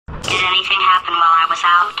anything happen while I was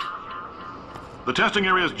out? The testing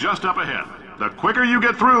area is just up ahead. The quicker you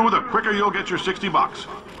get through, the quicker you'll get your $60.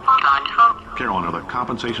 Hold on, who? Carolyn, are the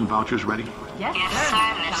compensation vouchers ready? Yes, Yes,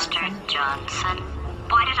 sir, Mr. Johnson.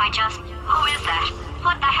 Why did I just... Who is that?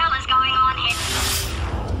 What the hell is going on here?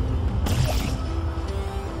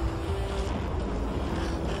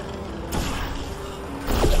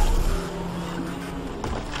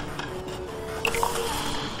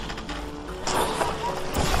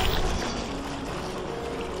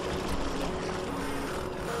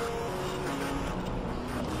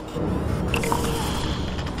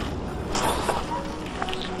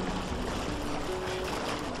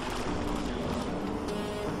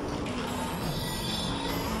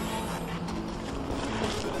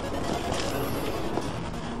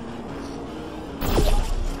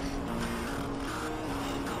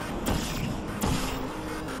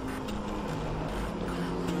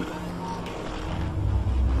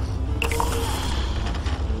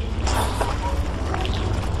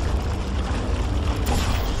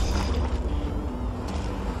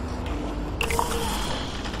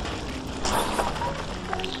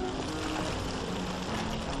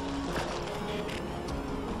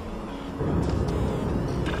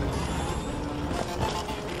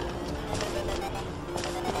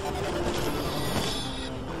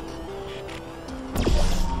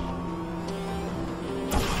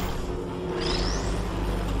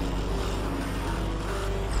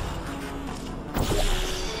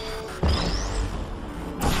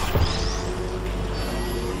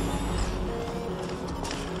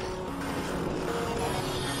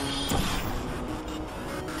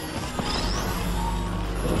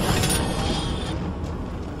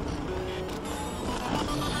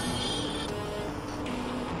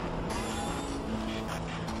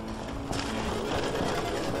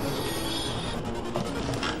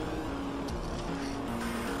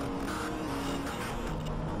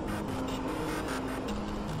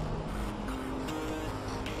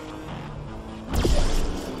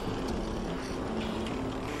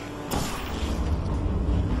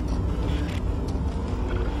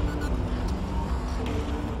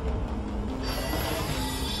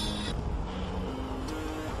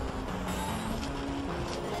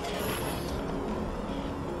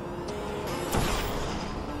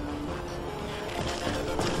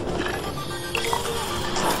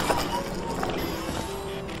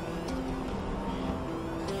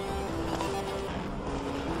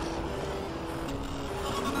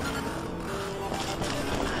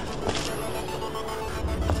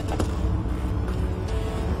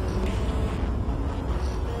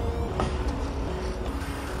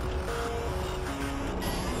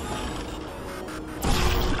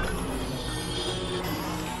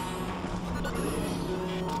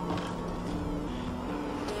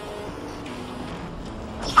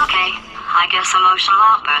 I guess emotional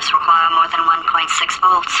outbursts require more than 1.6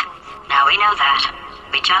 volts. Now we know that.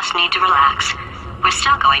 We just need to relax. We're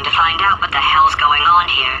still going to find out what the hell's going on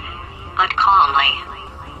here, but calmly.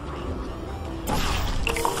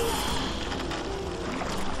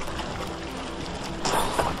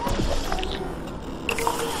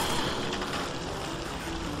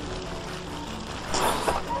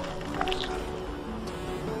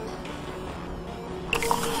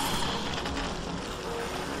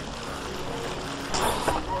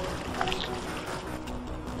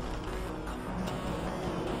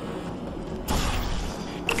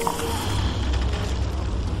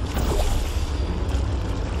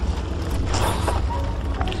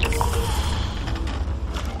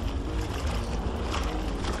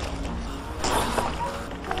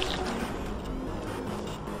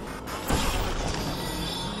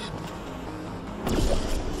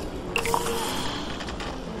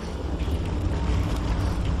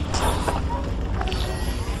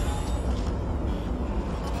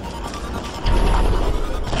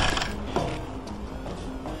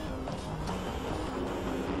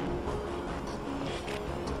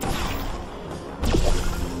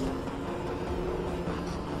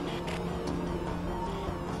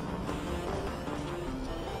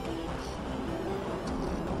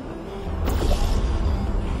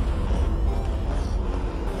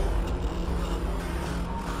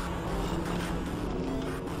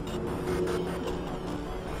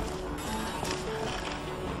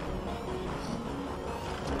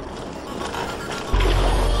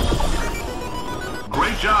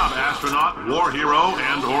 Job, astronaut, war hero,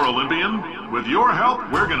 and/or Olympian. With your help,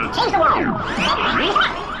 we're gonna change the world.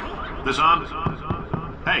 This on?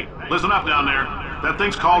 Hey, listen up down there. That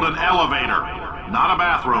thing's called an elevator, not a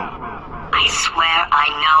bathroom. I swear I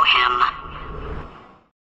know him.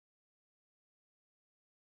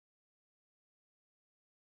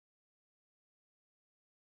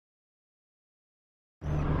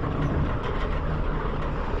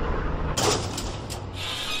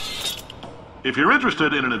 If you're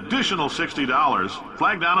interested in an additional $60,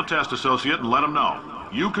 flag down a test associate and let them know.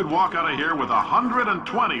 You could walk out of here with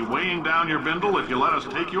 120 weighing down your bindle if you let us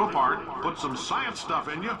take you apart, put some science stuff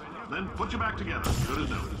in you, then put you back together. Good as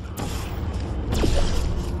new.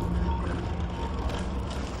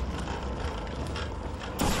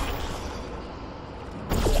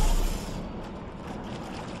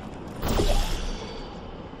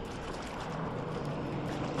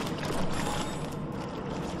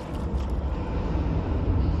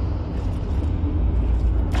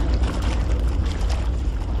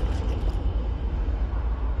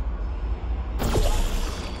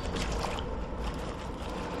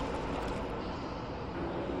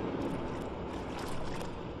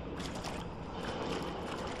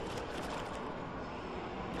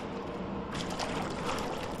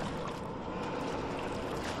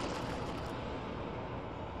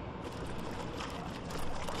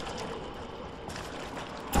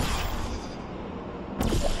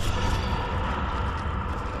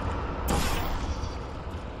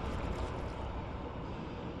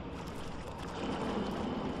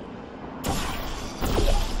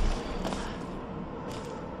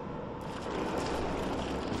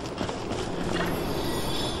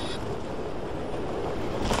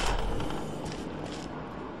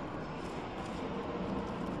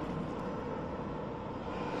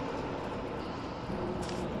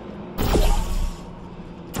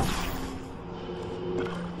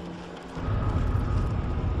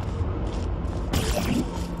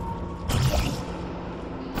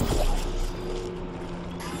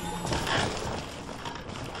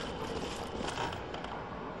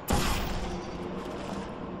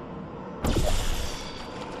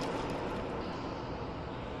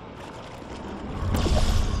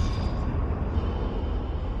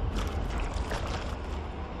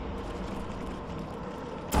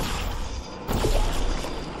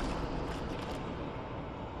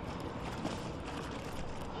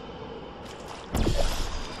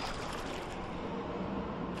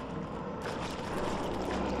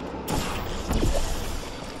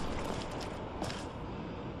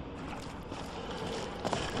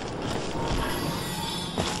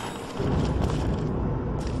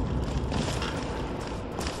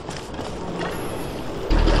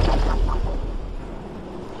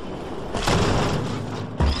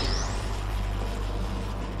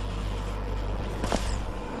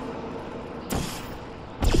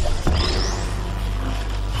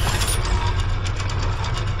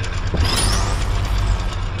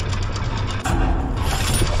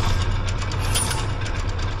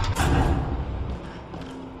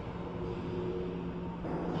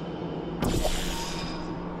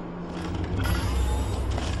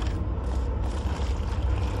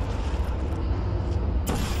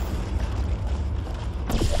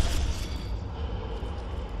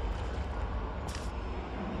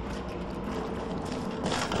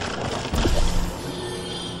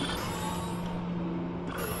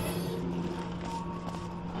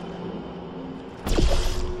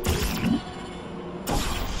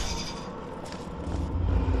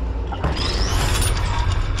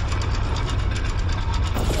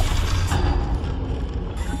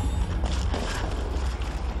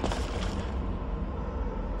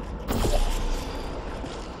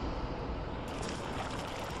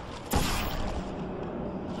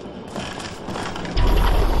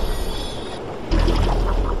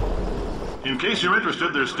 In case you're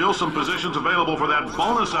interested, there's still some positions available for that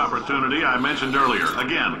bonus opportunity I mentioned earlier.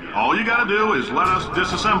 Again, all you gotta do is let us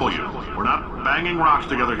disassemble you. We're not banging rocks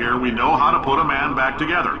together here. We know how to put a man back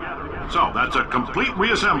together. So, that's a complete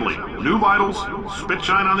reassembly. New vitals, spit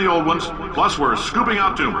shine on the old ones, plus we're scooping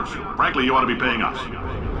out tumors. Frankly, you ought to be paying us.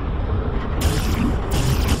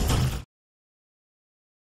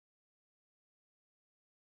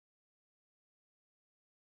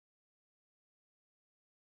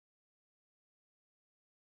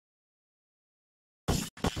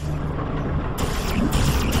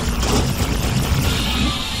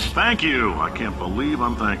 Thank you. I can't believe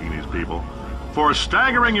I'm thanking these people. For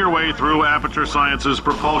staggering your way through Aperture Science's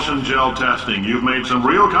propulsion gel testing. You've made some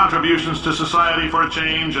real contributions to society for a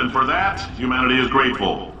change, and for that, humanity is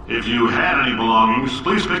grateful. If you had any belongings,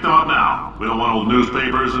 please pick them up now. We don't want old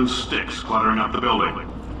newspapers and sticks cluttering up the building.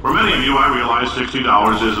 For many of you, I realize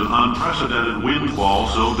 $60 is an unprecedented windfall,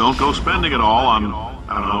 so don't go spending it all on,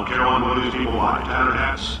 I don't know, Carolyn, what do these people buy? Tattered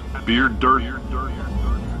hats? Beard dirt?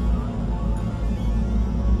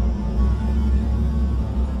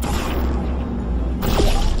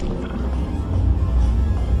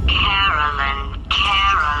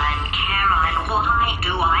 Carolyn, why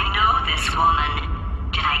do I know this woman?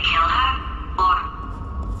 Did I kill her? Or...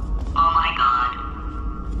 Oh my god.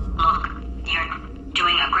 Look, you're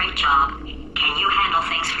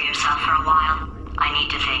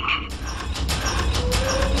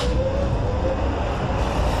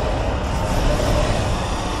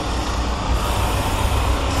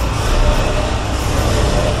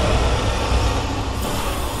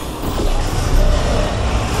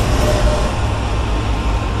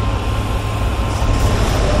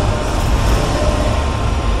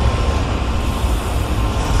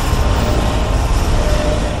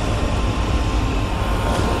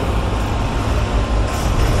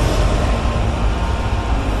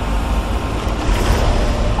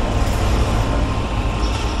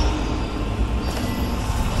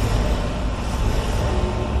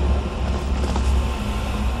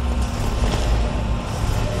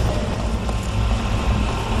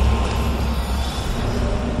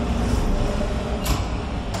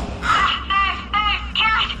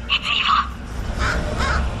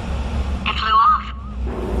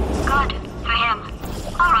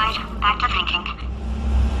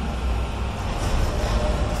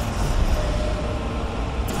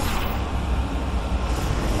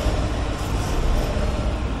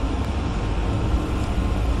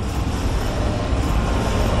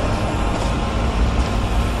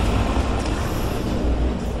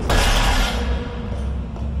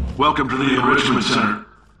Welcome to the Enrichment Center.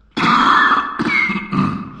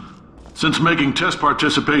 Since making test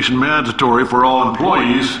participation mandatory for all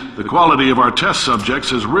employees, the quality of our test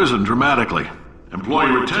subjects has risen dramatically.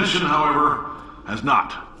 Employee retention, however, has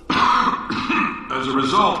not. As a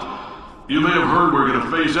result, you may have heard we're going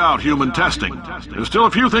to phase out human testing. There's still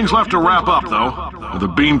a few things left to wrap up, though. The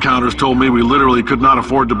bean counters told me we literally could not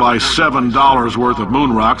afford to buy $7 worth of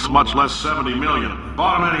moon rocks, much less 70 million.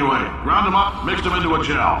 Bought them anyway, ground them up, mixed them into a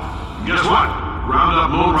gel. And guess what? Ground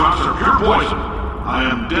up moon rocks are pure poison. I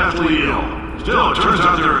am deathly ill. Still, it turns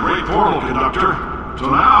out they're a great portal conductor. So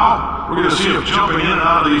now, we're going to see if jumping in and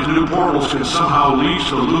out of these new portals can somehow leach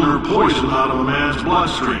the lunar poison out of a man's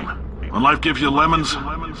bloodstream. When life gives you lemons,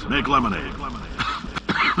 make lemonade.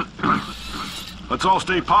 Let's all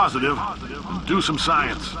stay positive and do some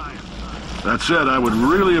science. That said, I would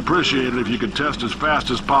really appreciate it if you could test as fast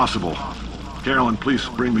as possible. Carolyn, please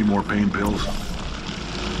bring me more pain pills.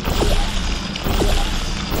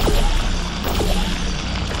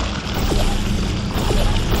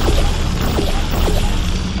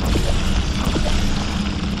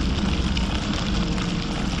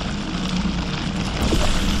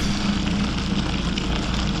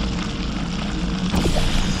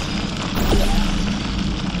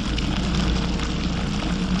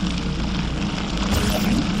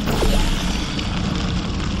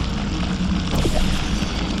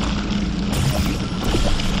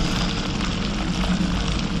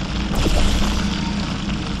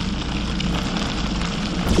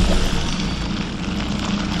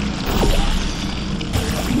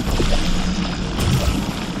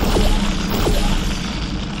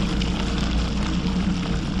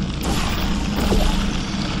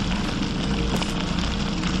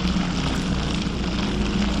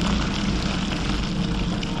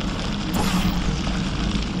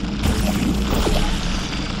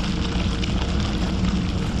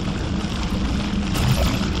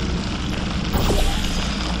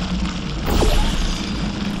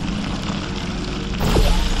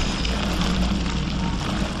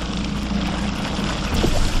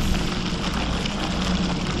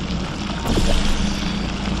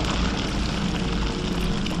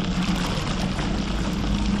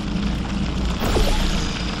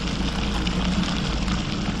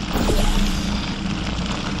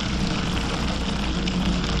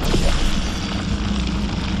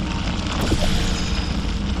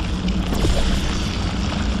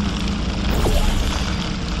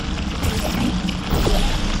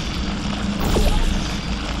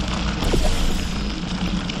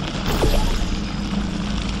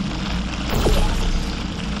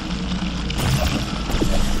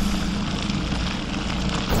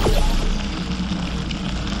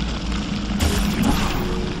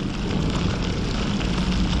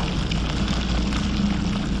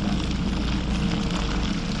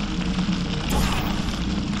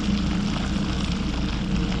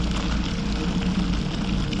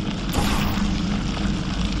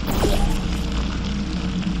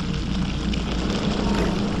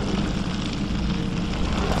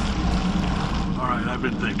 I've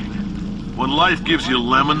been thinking. When life gives you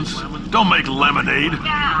lemons, don't make lemonade.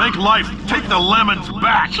 Make life take the lemons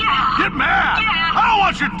back. Get mad! I don't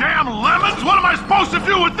want your damn lemons! What am I supposed to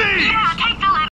do with these? Yeah, take the